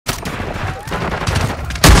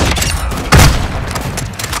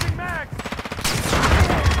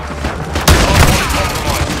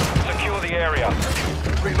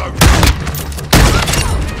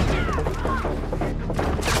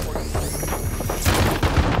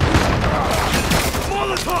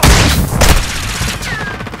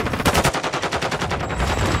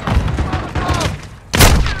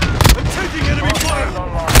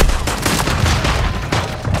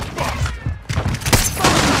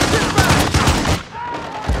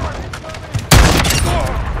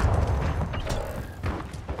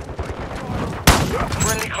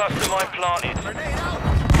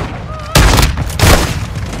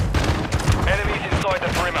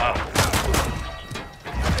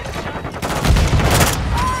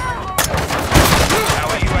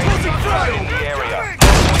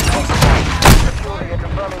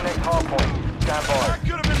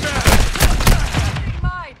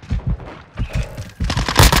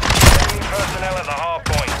personnel at the hard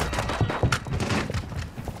point.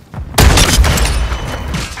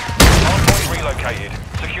 Hard point relocated.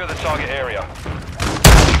 Secure the target area.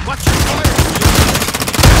 Watch your fire!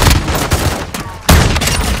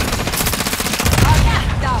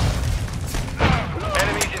 Down.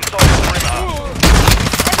 Enemies inside the perimeter.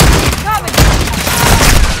 Coming!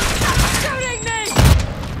 Shooting me!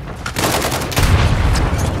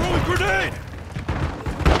 Throwing grenade!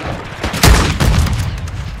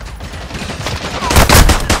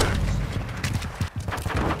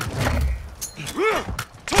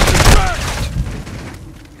 Tossing back!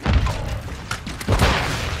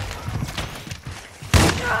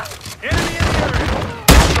 Enemy in the area!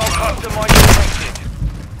 Hostile custom mine detected.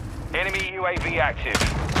 Enemy UAV active.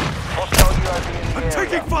 Hostile UAV in the I'm area.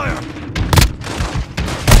 taking fire!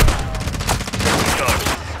 Go.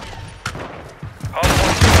 Hard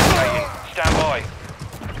point relocating. Stand by.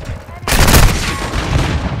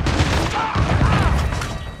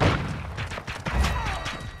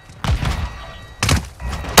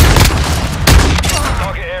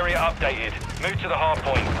 Target area updated. Move to the hard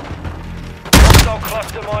point. Hostile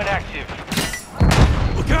cluster mine active.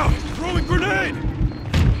 Look out! Throwing grenade!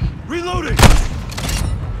 Reloading!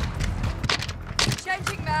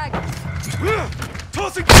 Changing mag.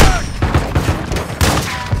 Tossing back!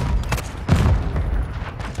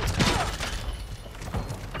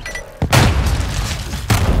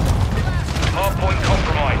 Hard point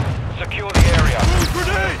compromised. Secure the area. Throwing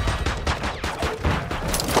grenade!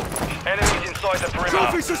 Enemies inside the perimeter.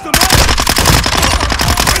 Trophy system out!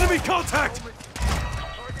 Enemy contact!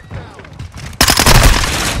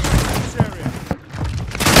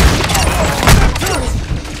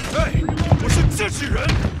 Hey! 我是机器人!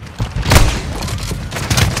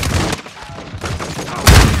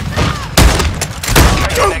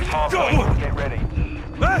 Okay, next hard point. Get ready.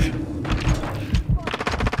 Hey!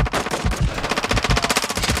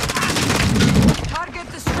 Target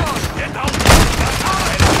destroyed. Get out!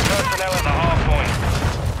 Enemy personnel at the hard point.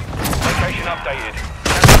 Location updated.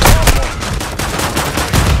 Capture the hard point.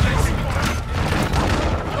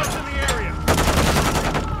 What's in the area?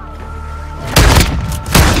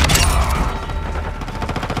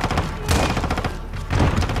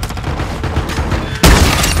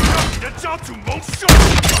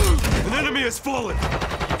 An enemy has fallen!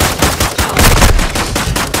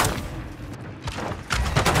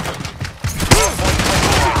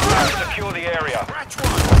 Secure the area.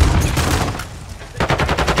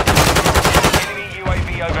 Enemy UAV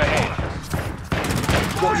overhead.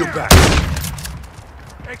 Got your back!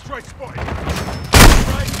 X-ray spotted!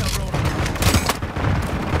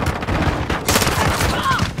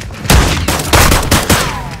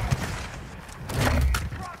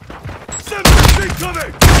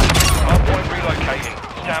 Coming! Hard point relocating.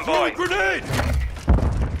 Stand by. Throwing grenade!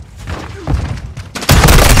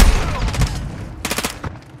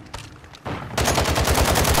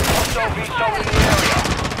 Hostile VTOL in the area.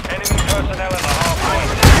 Enemy personnel at the hard point.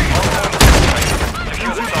 Hard point relocated.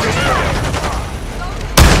 Secure the target area.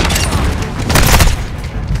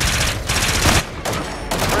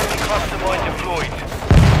 Friendly cluster mine deployed.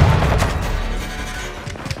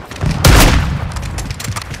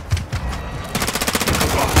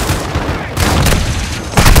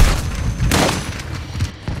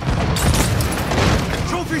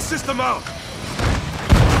 Trophy system out!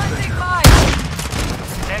 Planting mine.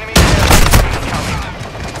 Enemy airstrike incoming.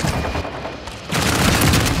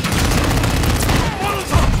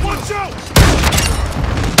 Molotov! Watch out!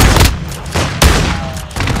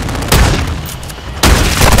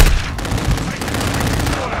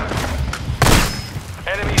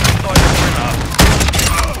 Enemies inside the perimeter.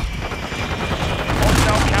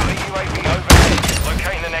 Hostile counter UAV overhead.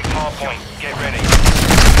 Locating the next hard point. Get ready.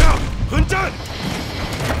 Now! Undone!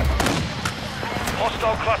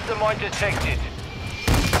 Hostile cluster mine detected.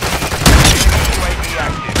 UAV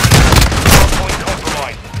active. Hard point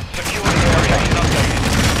compromised. Secure the area. Updated.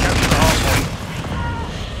 Capture the hard point.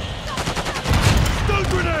 Stun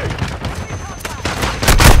grenade!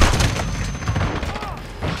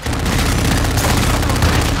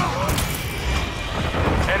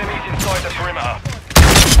 Enemies inside the perimeter.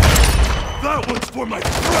 That one's for my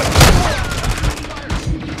friend!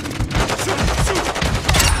 Shoot! Shoot!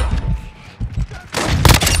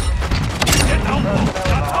 Get out!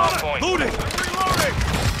 Hard point. Loading! Reloading!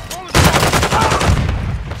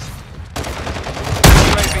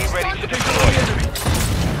 UAV ready to deploy.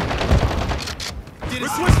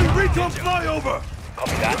 Requesting recon flyover!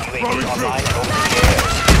 Copy that. UAV Throwing online. through. Over the air.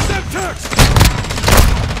 Semtex!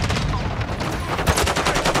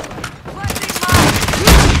 Planting mine.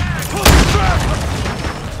 Tossing back!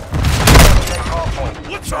 Hard point.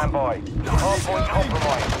 Stand by. Hardpoint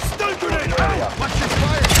compromised. Stun grenade! Area. Out! Watch your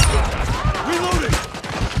fire! Reloading!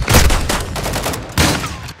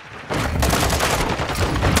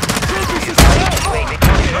 Trophies is out!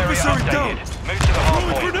 Area Adversary updated. down! Move to the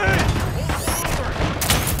Throwing hardpoint. grenade!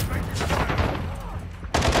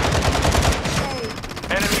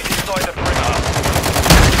 Enemies inside the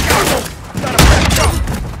perimeter.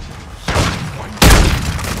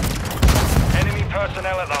 Enemy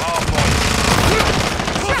personnel at the hardpoint.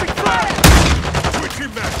 Tossing fire!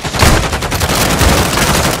 Switching back!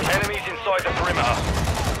 Enemies inside the perimeter.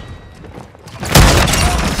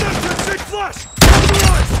 Semtex flash!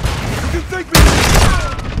 Otherwise! You think me?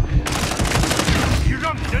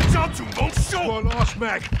 One off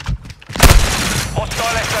mag!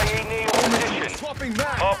 Hostile SAE near your position. Swapping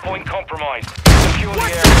mag! Hardpoint compromised. Secure the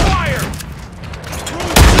area. Fire!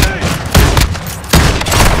 Throwing grenade!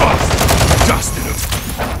 Bust! Dusted him!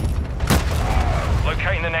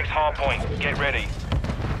 Locating the next hardpoint. Get ready.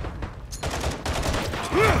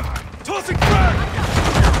 Tossing frag!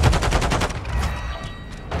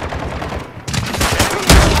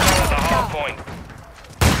 Personnel at the hardpoint.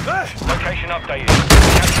 Hey! Location updated.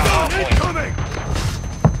 Capture Gun hardpoint. incoming!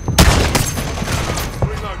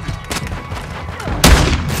 Reloading.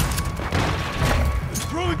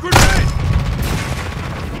 Throwing grenade!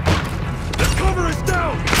 The cover is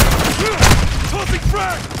down! Tossing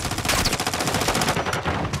frag!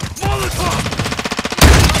 Molotov!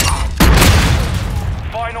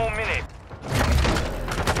 Final minute.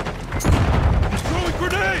 Throwing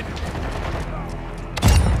grenade!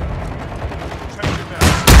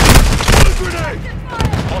 Grenade!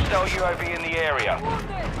 Hostile UAV in the area.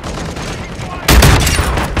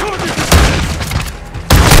 Target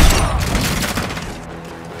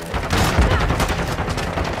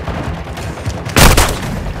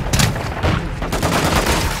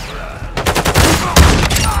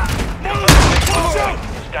Watch out!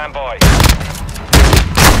 Stand by.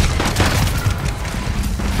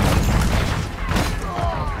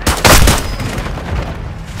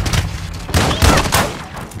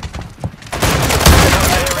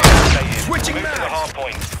 Switching Move to the mags.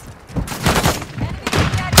 hardpoint.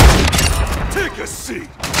 Take a seat!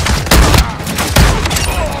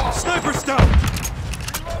 Sniper's down!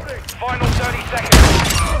 Final 30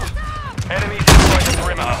 seconds. Enemies inside the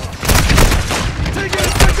perimeter. Take it!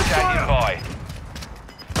 Take the Standing fire! by.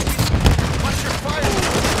 Watch your fire!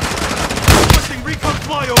 Requesting recon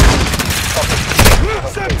flyover!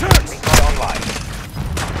 Semtex! Online.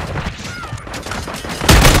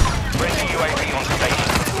 Friendly UAV on station.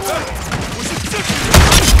 Was it Semtex?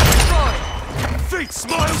 Fate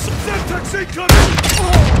smiles! Semtex incoming!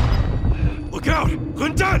 Look out!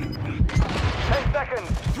 Clinton! 10 seconds.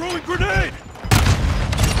 Throwing grenade!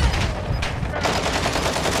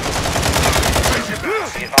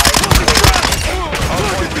 Be advised,